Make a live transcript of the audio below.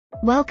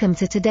Welcome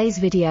to today's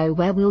video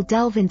where we'll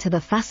delve into the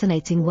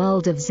fascinating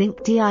world of zinc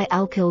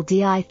dialkyl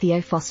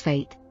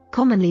dithiophosphate,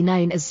 commonly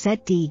known as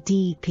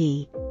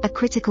ZDDP, a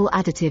critical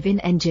additive in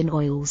engine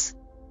oils.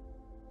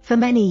 For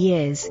many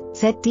years,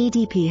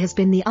 ZDDP has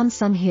been the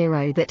unsung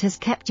hero that has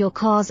kept your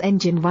car's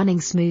engine running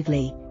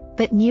smoothly,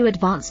 but new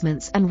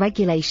advancements and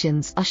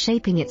regulations are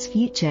shaping its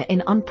future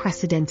in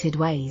unprecedented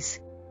ways.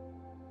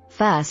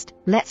 First,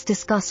 let's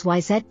discuss why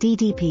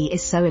ZDDP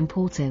is so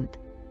important.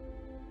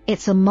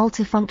 It's a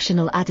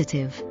multifunctional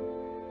additive.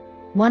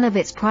 One of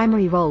its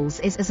primary roles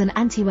is as an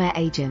antiwear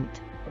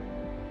agent.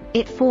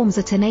 It forms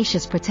a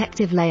tenacious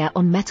protective layer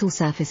on metal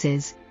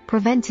surfaces,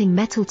 preventing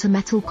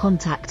metal-to-metal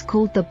contact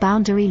called the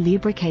boundary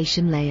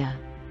lubrication layer.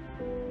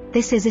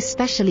 This is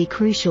especially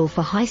crucial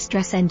for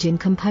high-stress engine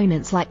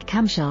components like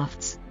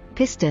camshafts,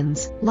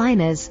 pistons,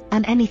 liners,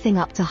 and anything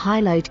up to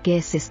high-load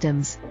gear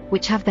systems,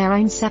 which have their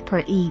own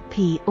separate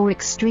EP or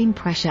extreme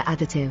pressure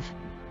additive.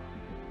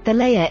 The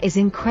layer is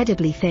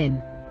incredibly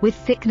thin, with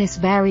thickness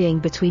varying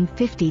between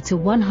 50 to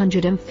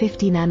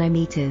 150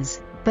 nanometers,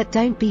 but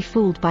don't be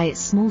fooled by its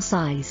small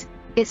size.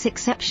 It's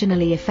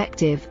exceptionally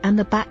effective and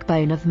the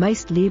backbone of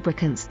most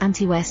lubricants'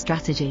 anti-wear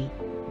strategy.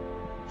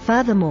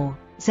 Furthermore,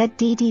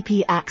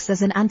 ZDDP acts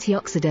as an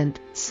antioxidant,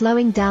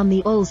 slowing down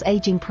the oil's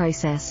aging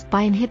process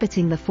by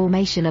inhibiting the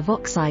formation of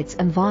oxides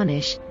and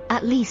varnish,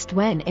 at least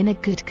when in a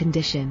good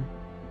condition.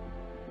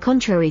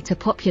 Contrary to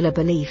popular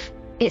belief,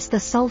 it's the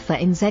sulfur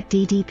in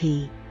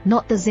ZDDP,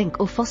 not the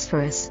zinc or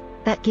phosphorus,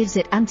 that gives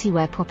it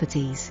anti-wear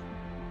properties.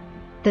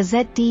 The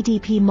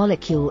ZDDP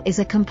molecule is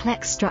a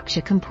complex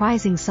structure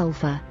comprising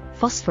sulfur,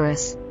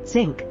 phosphorus,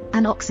 zinc,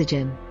 and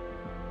oxygen.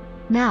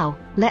 Now,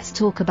 let's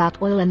talk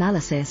about oil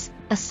analysis,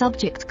 a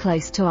subject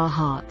close to our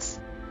hearts.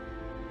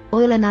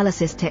 Oil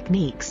analysis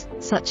techniques,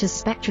 such as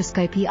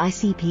spectroscopy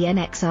ICP and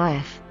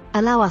XRF,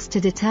 allow us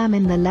to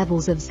determine the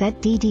levels of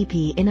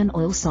ZDDP in an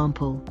oil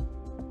sample.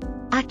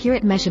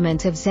 Accurate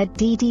measurement of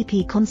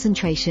ZDDP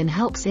concentration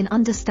helps in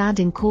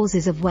understanding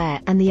causes of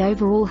wear and the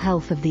overall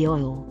health of the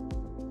oil.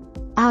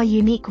 Our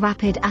unique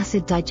rapid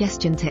acid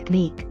digestion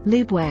technique,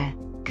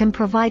 Lubewear, can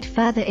provide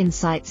further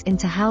insights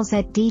into how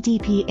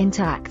ZDDP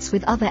interacts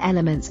with other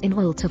elements in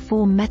oil to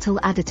form metal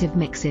additive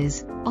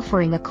mixes,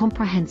 offering a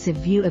comprehensive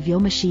view of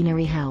your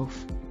machinery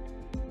health.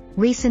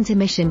 Recent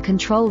emission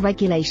control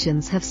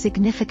regulations have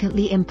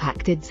significantly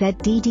impacted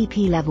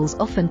ZDDP levels,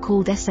 often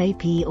called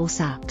SAP or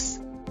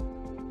SAPs.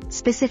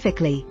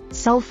 Specifically,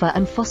 sulfur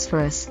and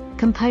phosphorus,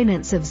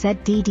 components of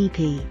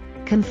ZDDP,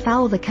 can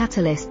foul the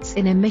catalysts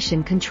in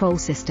emission control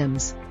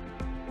systems.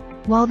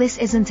 While this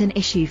isn't an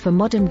issue for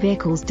modern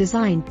vehicles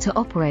designed to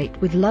operate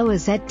with lower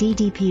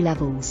ZDDP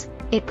levels,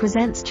 it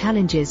presents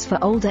challenges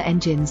for older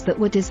engines that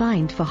were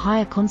designed for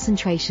higher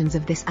concentrations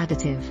of this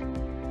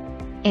additive.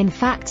 In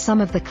fact,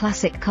 some of the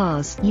classic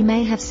cars you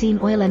may have seen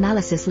oil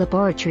analysis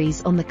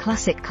laboratories on the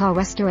classic car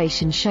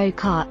restoration show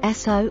Car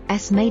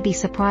SOS may be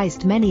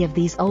surprised. Many of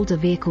these older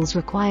vehicles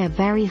require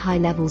very high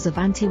levels of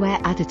anti-wear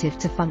additive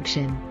to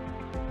function.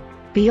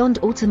 Beyond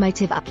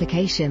automotive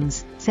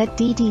applications,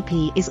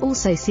 ZDDP is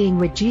also seeing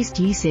reduced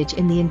usage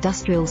in the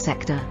industrial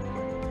sector.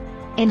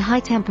 In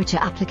high-temperature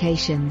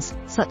applications,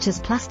 such as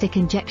plastic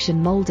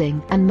injection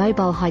molding and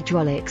mobile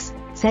hydraulics,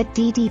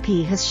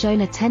 ZDDP has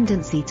shown a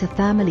tendency to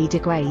thermally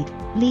degrade,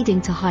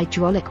 leading to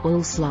hydraulic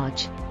oil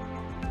sludge.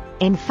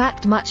 In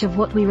fact, much of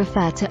what we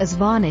refer to as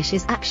varnish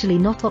is actually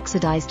not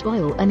oxidized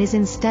oil and is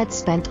instead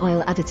spent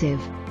oil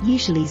additive,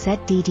 usually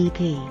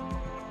ZDDP.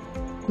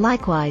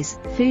 Likewise,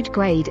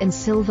 food-grade and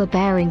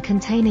silver-bearing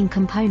containing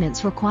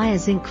components require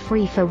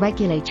zinc-free for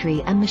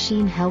regulatory and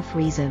machine health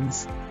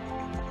reasons.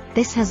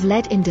 This has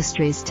led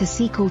industries to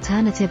seek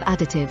alternative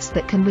additives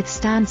that can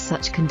withstand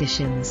such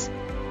conditions.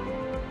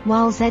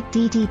 While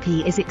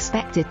ZDDP is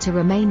expected to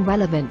remain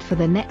relevant for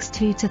the next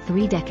 2 to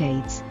 3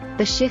 decades,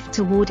 the shift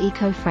toward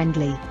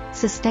eco-friendly,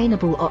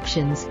 sustainable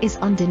options is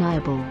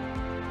undeniable.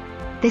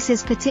 This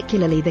is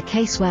particularly the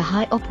case where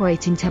high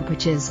operating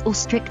temperatures or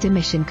strict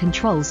emission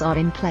controls are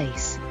in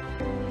place.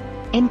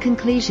 In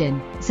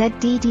conclusion,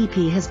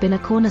 ZDDP has been a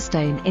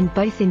cornerstone in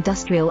both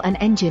industrial and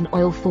engine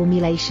oil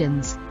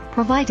formulations,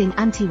 providing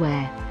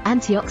anti-wear,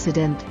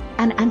 antioxidant,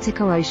 and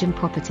anti-corrosion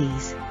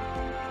properties.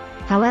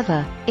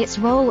 However, its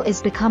role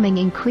is becoming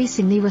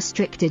increasingly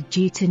restricted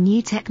due to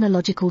new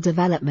technological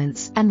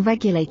developments and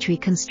regulatory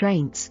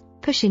constraints,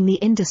 pushing the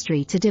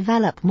industry to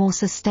develop more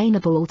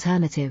sustainable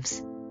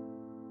alternatives.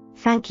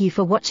 Thank you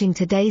for watching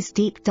today's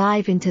deep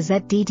dive into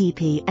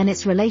ZDDP and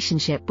its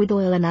relationship with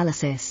oil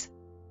analysis.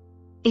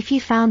 If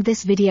you found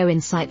this video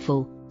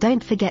insightful,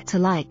 don't forget to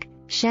like,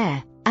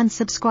 share, and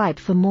subscribe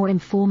for more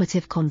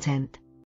informative content.